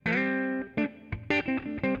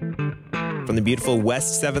From the beautiful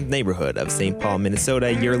West 7th neighborhood of St. Paul,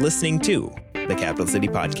 Minnesota, you're listening to the Capital City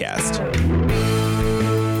Podcast.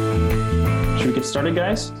 Should we get started,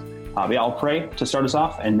 guys? I'll pray to start us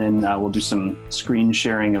off, and then we'll do some screen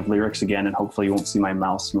sharing of lyrics again, and hopefully you won't see my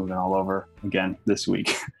mouse moving all over again this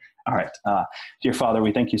week. All right. Dear Father,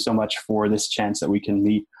 we thank you so much for this chance that we can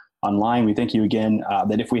meet online. We thank you again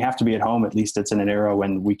that if we have to be at home, at least it's in an era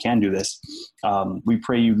when we can do this. We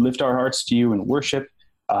pray you lift our hearts to you in worship,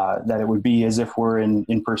 that it would be as if we're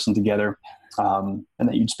in person together, and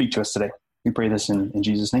that you'd speak to us today. We pray this in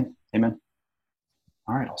Jesus' name. Amen.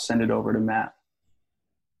 All right, I'll send it over to Matt.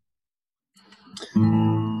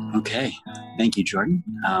 Okay, thank you, Jordan.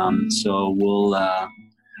 So we'll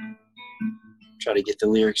try to get the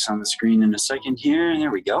lyrics on the screen in a second here.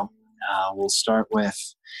 There we go. We'll start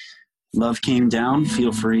with Love Came Down.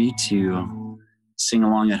 Feel free to sing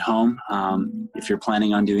along at home. If you're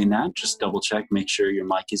planning on doing that, just double check, make sure your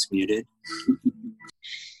mic is muted.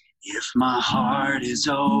 If my heart is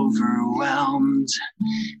overwhelmed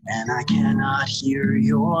and I cannot hear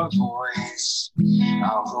your voice,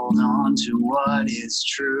 I'll hold on to what is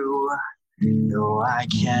true, though I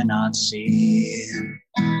cannot see.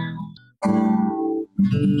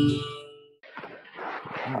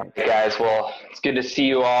 Hey guys, well, it's good to see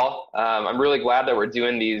you all. I'm really glad that we're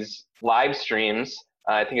doing these live streams.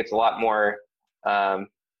 I think it's a lot more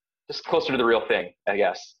just closer to the real thing, I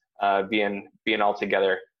guess, being all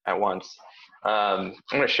together at once. I'm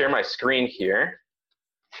going to share my screen here.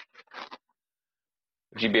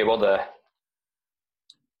 Would you be able to, it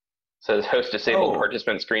says host disabled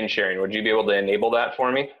participant screen sharing. Would you be able to enable that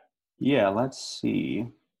for me? Yeah, let's see.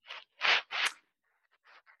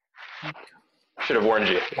 Should have warned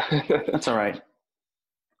you. That's all right.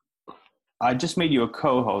 I just made you a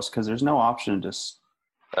co-host because there's no option to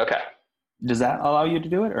Okay. Does that allow you to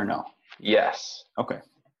do it or no? Yes. Okay.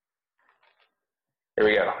 Here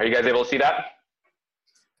we go. Are you guys able to see that?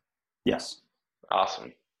 Yes.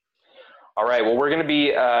 Awesome. All right. Well, we're going to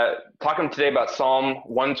be talking today about Psalm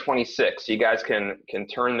 126. You guys can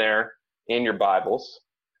turn there in your Bibles.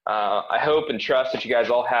 I hope and trust that you guys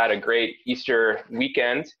all had a great Easter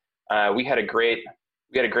weekend. We had a great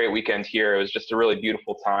weekend here. It was just a really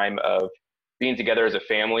beautiful time of being together as a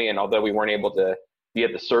family. And although we weren't able to be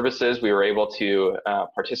at the services, we were able to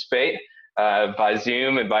participate by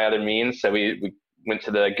Zoom and by other means. So we went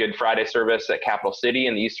to the Good Friday service at Capital City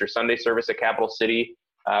and the Easter Sunday service at Capital City.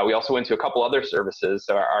 We also went to a couple other services.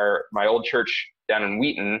 So my old church down in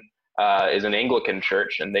Wheaton is an Anglican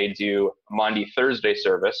church, and they do a Maundy Thursday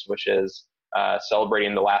service, which is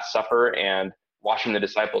celebrating the Last Supper and washing the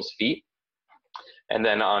disciples' feet. And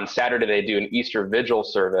then on Saturday, they do an Easter Vigil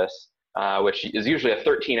service, which is usually a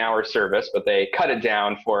 13-hour service, but they cut it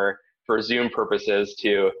down for Zoom purposes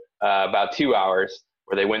to about 2 hours,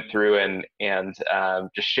 where they went through and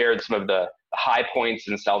just shared some of the high points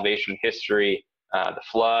in salvation history, the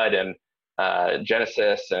flood and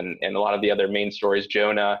Genesis and a lot of the other main stories,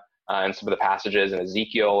 Jonah, and some of the passages in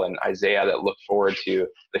Ezekiel and Isaiah that look forward to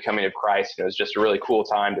the coming of Christ. And it was just a really cool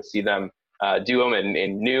time to see them do them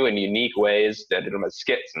in new and unique ways. They did them as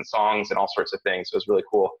skits and songs and all sorts of things. So it was really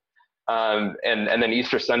cool. And then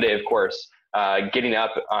Easter Sunday, of course, getting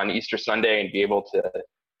up on Easter Sunday and be able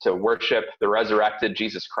to worship the resurrected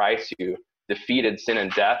Jesus Christ who defeated sin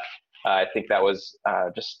and death. I think that was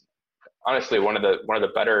just honestly one of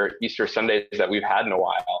the better Easter Sundays that we've had in a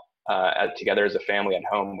while, together as a family at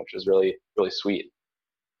home, which was really, really sweet.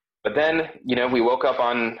 But then, we woke up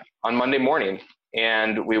on Monday morning,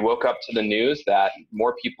 and we woke up to the news that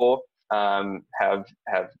more people have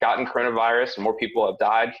gotten coronavirus, and more people have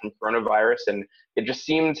died from coronavirus. And it just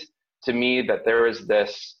seemed to me that there was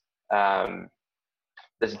this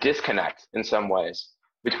disconnect in some ways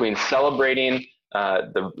between celebrating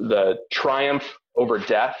the triumph over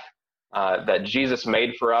death that Jesus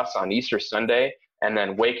made for us on Easter Sunday, and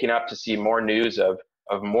then waking up to see more news of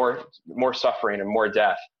more suffering and more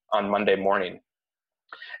death on Monday morning.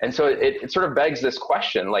 And so it sort of begs this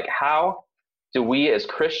question, like, how do we as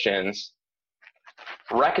Christians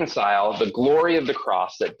reconcile the glory of the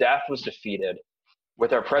cross, that death was defeated,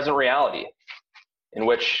 with our present reality, in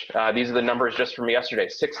which these are the numbers just from yesterday: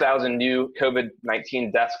 6,000 new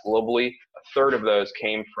COVID-19 deaths globally. A third of those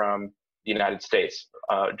came from the United States,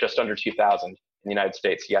 just under 2,000 in the United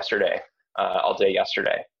States yesterday, all day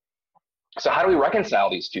yesterday. So how do we reconcile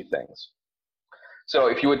these two things? So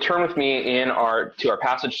if you would turn with me to our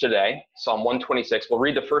passage today, Psalm 126, we'll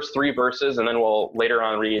read the first 3 verses, and then we'll later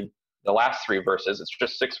on read the last 3 verses. It's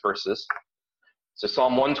just 6 verses. So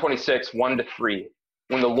Psalm 126, 1-3.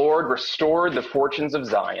 When the Lord restored the fortunes of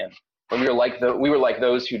Zion, when we were like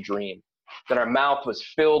those who dream. Then our mouth was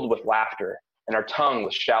filled with laughter, and our tongue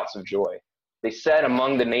with shouts of joy. They said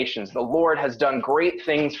among the nations, the Lord has done great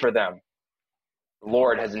things for them. The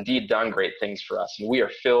Lord has indeed done great things for us, and we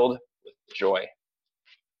are filled with joy.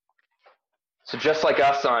 So just like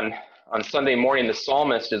us on Sunday morning, the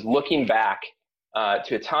psalmist is looking back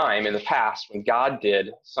to a time in the past when God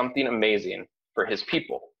did something amazing for his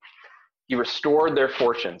people. He restored their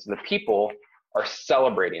fortunes, and the people are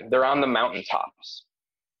celebrating. They're on the mountaintops.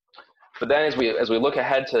 But then as we look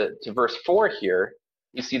ahead to verse 4 here,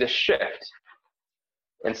 you see the shift.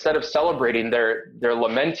 Instead of celebrating, they're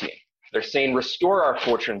lamenting. They're saying, restore our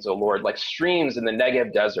fortunes, O Lord, like streams in the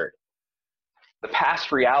Negev desert. The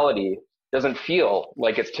past reality doesn't feel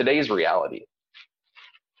like it's today's reality.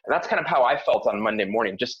 And that's kind of how I felt on Monday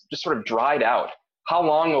morning, just sort of dried out. How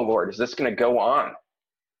long, O Lord, is this going to go on?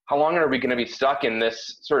 How long are we going to be stuck in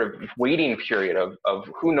this sort of waiting period of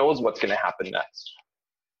who knows what's going to happen next?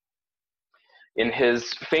 In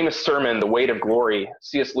his famous sermon, The Weight of Glory,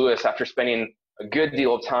 C.S. Lewis, after spending a good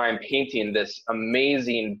deal of time painting this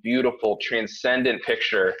amazing, beautiful, transcendent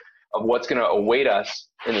picture of what's going to await us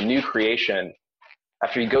in the new creation,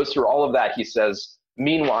 after he goes through all of that, he says,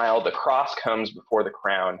 meanwhile, the cross comes before the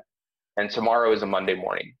crown, and tomorrow is a Monday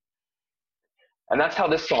morning. And that's how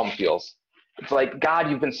this psalm feels. It's like, God,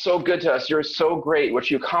 you've been so good to us. You're so great. What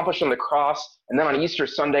you accomplished on the cross and then on Easter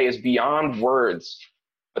Sunday is beyond words.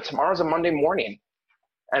 But tomorrow's a Monday morning,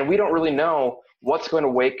 and we don't really know what we're going to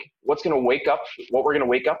wake up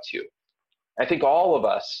to. I think all of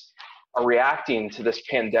us are reacting to this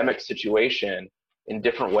pandemic situation in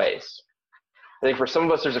different ways. I think for some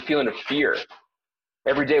of us, there's a feeling of fear.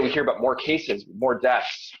 Every day we hear about more cases, more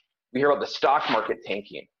deaths. We hear about the stock market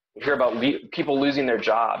tanking. We hear about people losing their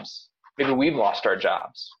jobs. Maybe we've lost our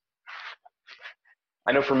jobs.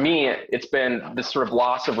 I know for me, it's been this sort of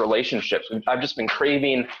loss of relationships. I've just been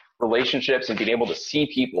craving relationships and being able to see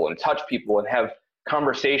people and touch people and have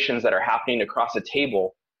conversations that are happening across a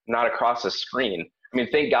table, not across a screen. I mean,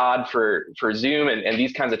 thank God for Zoom and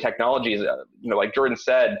these kinds of technologies. Like Jordan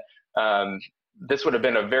said, this would have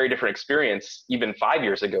been a very different experience even 5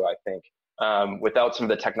 years ago, I think, without some of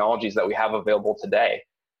the technologies that we have available today.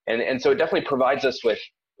 And so it definitely provides us with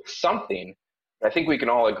something. I think we can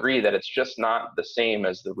all agree that it's just not the same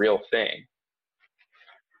as the real thing.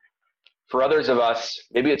 For others of us,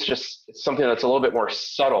 maybe it's something that's a little bit more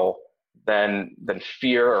subtle than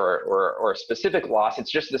fear or a specific loss.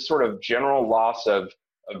 It's just this sort of general loss of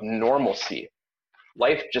normalcy.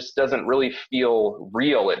 Life just doesn't really feel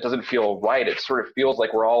real. It doesn't feel right. It sort of feels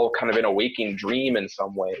like we're all kind of in a waking dream in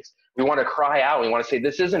some ways. We want to cry out. We want to say,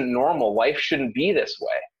 this isn't normal. Life shouldn't be this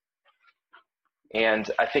way.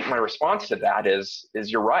 And I think my response to that is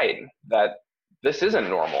you're right, that this isn't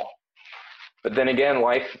normal. But then again,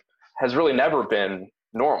 life has really never been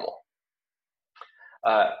normal.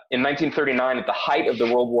 In 1939, at the height of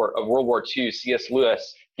World War II, C.S.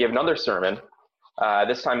 Lewis gave another sermon,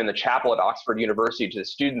 this time in the chapel at Oxford University, to the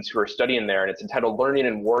students who are studying there, and it's entitled "Learning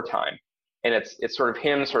in Wartime." And it's sort of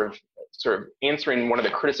him sort of answering one of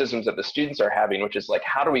the criticisms that the students are having, which is like,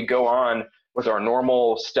 how do we go on with our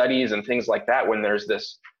normal studies and things like that when there's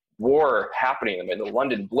this war happening? I mean, the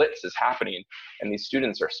London Blitz is happening, and these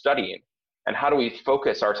students are studying. And how do we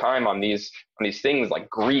focus our time on these things like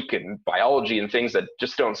Greek and biology and things that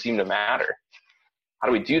just don't seem to matter? How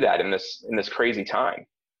do we do that in this crazy time?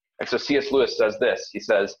 And so C.S. Lewis says this. He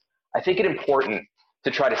says, I think it important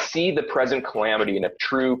to try to see the present calamity in a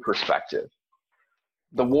true perspective.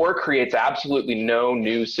 The war creates absolutely no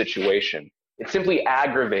new situation. It simply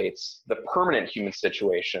aggravates the permanent human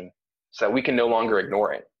situation so that we can no longer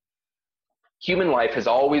ignore it. Human life has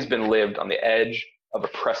always been lived on the edge of a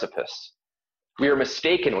precipice. We are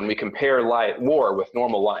mistaken when we compare war with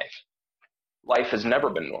normal life. Life has never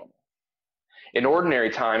been normal. In ordinary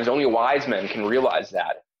times, only wise men can realize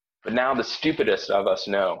that, but now the stupidest of us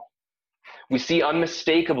know. We see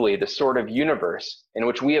unmistakably the sort of universe in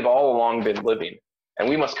which we have all along been living, and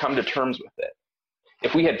we must come to terms with it.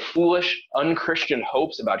 If we had foolish, unchristian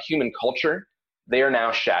hopes about human culture, they are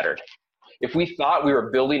now shattered. If we thought we were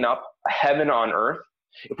building up a heaven on earth,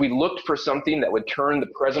 if we looked for something that would turn the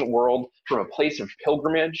present world from a place of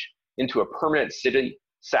pilgrimage into a permanent city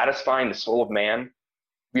satisfying the soul of man,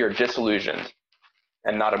 we are disillusioned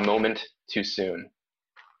and not a moment too soon.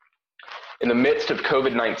 In the midst of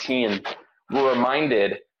COVID-19, we're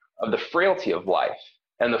reminded of the frailty of life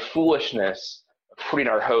and the foolishness of putting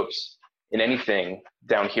our hopes in anything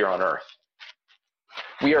down here on earth.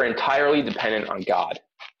 We are entirely dependent on God,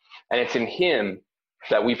 and it's in Him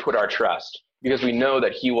that we put our trust, because we know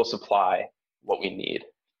that He will supply what we need.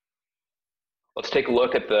 Let's take a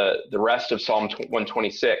look at the rest of Psalm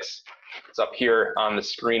 126 It's up here on the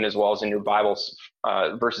screen as well as in your Bibles,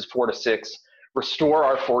 verses 4-6. Restore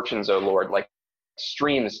our fortunes, O Lord, like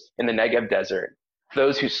streams in the Negev desert.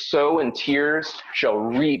 Those who sow in tears shall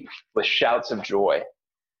reap with shouts of joy.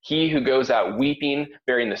 He who goes out weeping,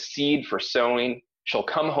 bearing the seed for sowing, shall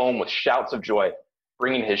come home with shouts of joy,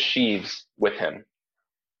 bringing his sheaves with him.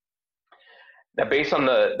 Now, based on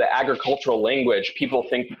the agricultural language, people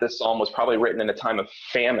think that this psalm was probably written in a time of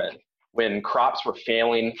famine, when crops were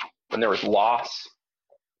failing, when there was loss.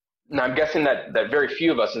 Now, I'm guessing that very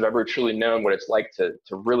few of us have ever truly known what it's like to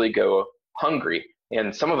really go hungry.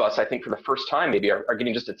 And some of us, I think for the first time, maybe are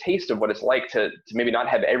getting just a taste of what it's like to maybe not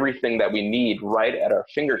have everything that we need right at our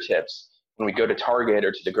fingertips when we go to Target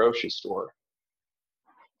or to the grocery store.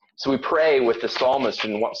 So we pray with the psalmist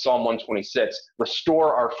in Psalm 126,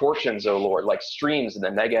 restore our fortunes, O Lord, like streams in the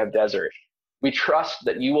Negev desert. We trust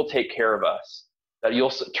that you will take care of us, that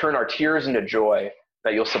you'll turn our tears into joy,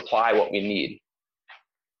 that you'll supply what we need.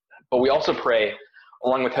 But we also pray,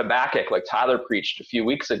 along with Habakkuk, like Tyler preached a few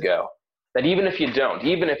weeks ago, that even if you don't,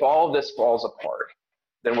 even if all of this falls apart,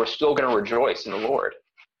 then we're still going to rejoice in the Lord.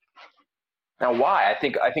 Now, why? I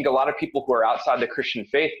think a lot of people who are outside the Christian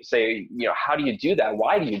faith say, how do you do that?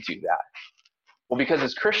 Why do you do that? Well, because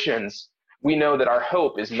as Christians, we know that our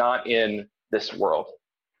hope is not in this world.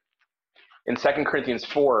 In 2 Corinthians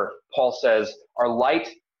 4, Paul says, our light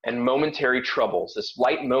and momentary troubles, this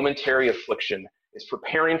light momentary affliction, is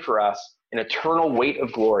preparing for us an eternal weight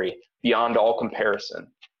of glory beyond all comparison.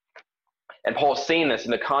 And Paul is saying this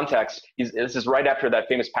in the context, this is right after that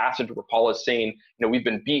famous passage where Paul is saying, we've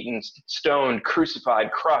been beaten, stoned,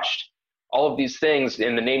 crucified, crushed, all of these things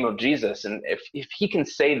in the name of Jesus. And if he can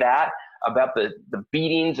say that about the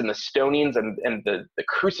beatings and the stonings and the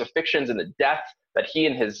crucifixions and the death that he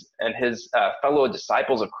and his fellow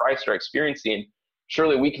disciples of Christ are experiencing,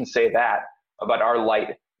 surely we can say that about our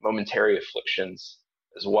light momentary afflictions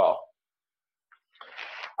as well.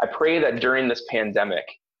 I pray that during this pandemic,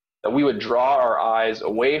 that we would draw our eyes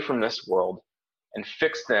away from this world and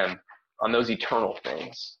fix them on those eternal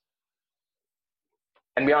things.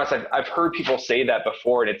 And to be honest, I've heard people say that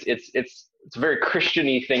before, and it's a very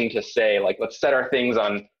Christian-y thing to say, like, let's set our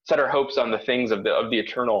hopes on the things of the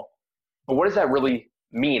eternal. But what does that really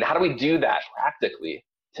mean? How do we do that practically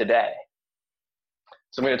today?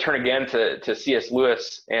 So I'm going to turn again to C.S.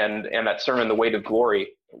 Lewis and that sermon, The Weight of Glory,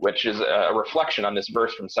 which is a reflection on this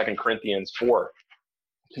verse from 2 Corinthians 4.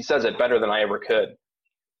 He says it better than I ever could.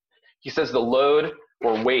 He says, the load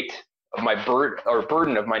or weight of my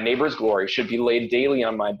burden of my neighbor's glory should be laid daily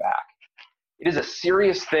on my back. It is a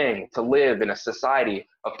serious thing to live in a society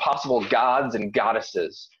of possible gods and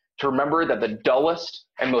goddesses, to remember that the dullest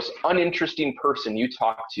and most uninteresting person you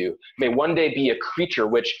talk to may one day be a creature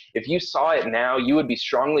which, if you saw it now, you would be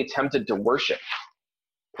strongly tempted to worship,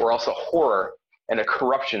 or else a horror and a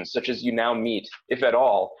corruption such as you now meet, if at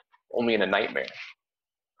all, only in a nightmare.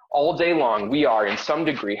 All day long, we are, in some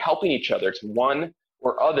degree, helping each other to one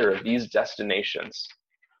or other of these destinations.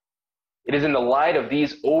 It is in the light of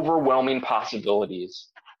these overwhelming possibilities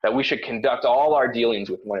that we should conduct all our dealings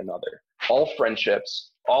with one another, all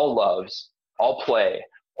friendships, all loves, all play,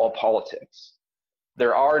 all politics.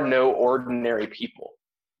 There are no ordinary people.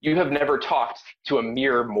 You have never talked to a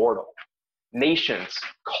mere mortal. Nations,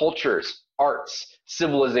 cultures, arts,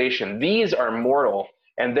 civilization, these are mortal,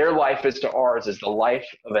 and their life is to ours as the life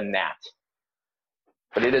of a gnat.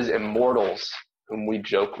 But it is immortals whom we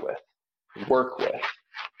joke with, work with,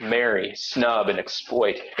 marry, snub, and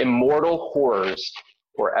exploit, immortal horrors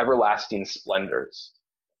or everlasting splendors.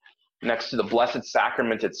 Next to the Blessed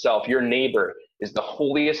Sacrament itself, your neighbor is the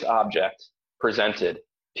holiest object presented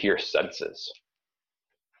to your senses.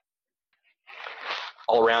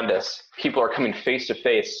 All around us, people are coming face to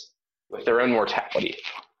face with their own mortality,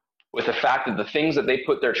 with the fact that the things that they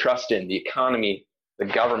put their trust in, the economy, the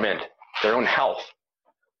government, their own health,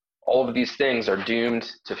 all of these things are doomed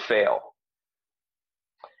to fail.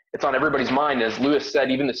 It's on everybody's mind. As Lewis said,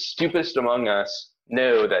 even the stupidest among us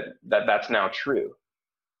know that that's now true.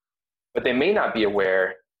 But they may not be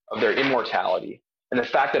aware of their immortality and the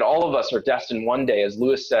fact that all of us are destined one day, as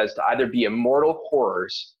Lewis says, to either be immortal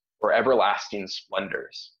horrors or everlasting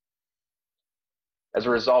splendors. As a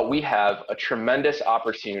result, we have a tremendous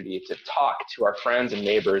opportunity to talk to our friends and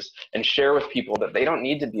neighbors and share with people that they don't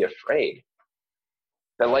need to be afraid.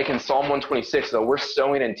 That, like in Psalm 126, though we're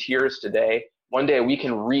sowing in tears today, one day we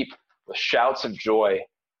can reap with shouts of joy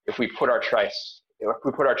if we put our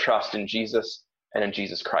trust in Jesus and in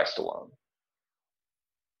Jesus Christ alone.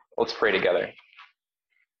 Let's pray together.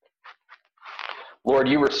 Lord,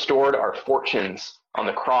 you restored our fortunes on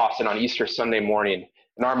the cross and on Easter Sunday morning,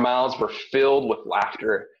 and our mouths were filled with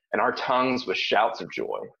laughter and our tongues with shouts of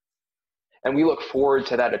joy. And we look forward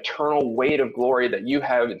to that eternal weight of glory that you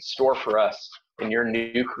have in store for us in your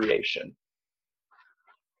new creation.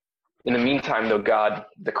 In the meantime, though, God,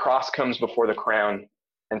 the cross comes before the crown,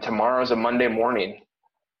 and tomorrow's a Monday morning.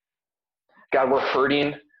 God, we're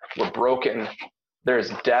hurting, we're broken.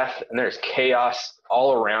 There's death and there's chaos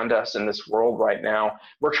all around us in this world right now.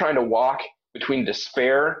 We're trying to walk between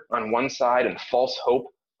despair on one side and false hope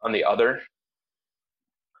on the other.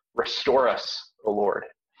 Restore us, O Lord.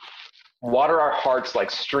 Water our hearts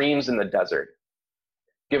like streams in the desert.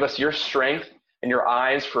 Give us your strength and your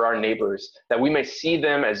eyes for our neighbors, that we may see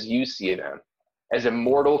them as you see them, as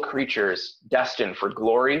immortal creatures destined for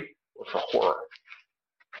glory or for horror.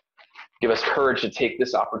 Give us courage to take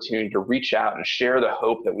this opportunity to reach out and share the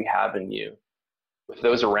hope that we have in you with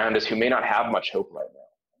those around us who may not have much hope right now.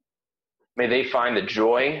 May they find the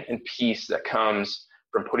joy and peace that comes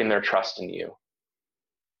from putting their trust in you.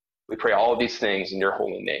 We pray all of these things in your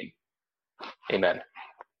holy name. Amen.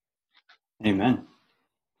 Amen.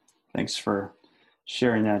 Thanks for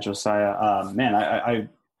sharing that, Josiah. Man,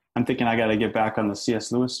 I'm thinking I got to get back on the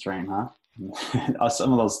C.S. Lewis train, huh?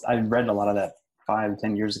 Some of those, I read a lot of that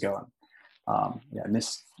 5-10 years ago. I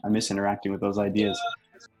miss interacting with those ideas.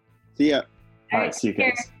 See ya. All right, see you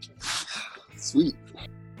guys. Sweet.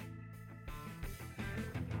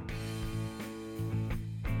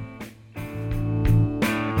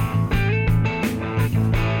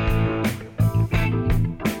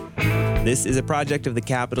 This is a project of the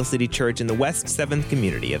Capital City Church in the West 7th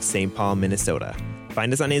community of St. Paul, Minnesota.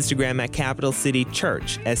 Find us on Instagram at Capital City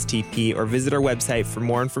Church, STP, or visit our website for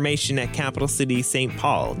more information at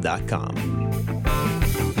capitalcitystpaul.com.